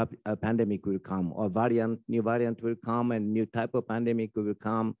 the pandemic will come, or new variant will come, and new type of pandemic will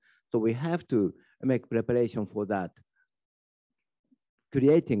come. So we have to make preparation for that,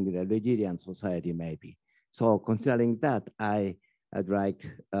 creating the resilient society maybe. So considering that, I'd like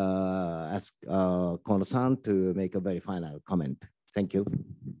ask Kono-san to make a very final comment. Thank you.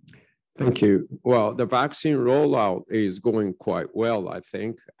 Thank you. Well, the vaccine rollout is going quite well, I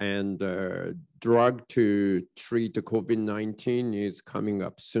think, and drug to treat the COVID-19 is coming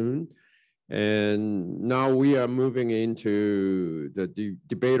up soon. And now we are moving into the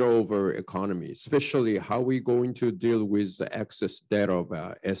debate over economy, especially how we're going to deal with the excess debt of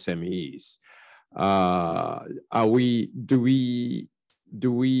SMEs. Do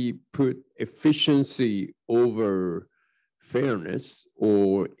we put efficiency over fairness,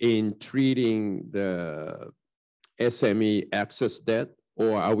 or in treating the SME excess debt,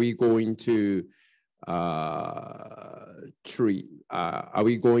 or are we going to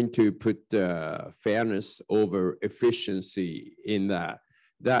put fairness over efficiency in that?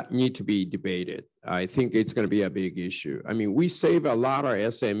 That need to be debated. I think it's going to be a big issue. I mean, we save a lot of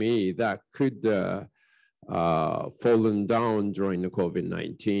SME that could fallen down during the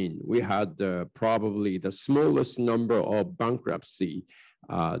COVID-19. We had probably the smallest number of bankruptcy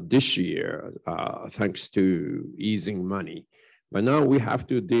this year, thanks to easing money. But now we have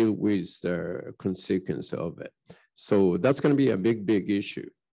to deal with the consequence of it. So that's going to be a big issue.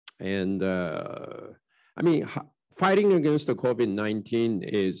 And I mean, fighting against the COVID-19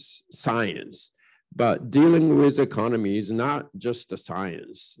 is science, but dealing with economy is not just a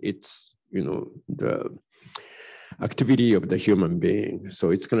science. It's, the activity of the human being.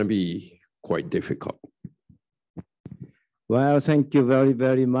 So it's going to be quite difficult. Well, thank you very,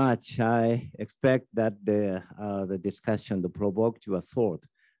 very much. I expect that the discussion provoked your thought.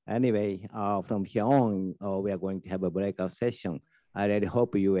 Anyway, from here on, we are going to have a breakout session. I really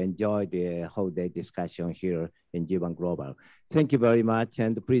hope you enjoy the whole day discussion here in G1 Global. Thank you very much,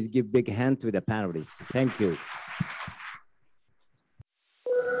 and please give big hand to the panelists. Thank you.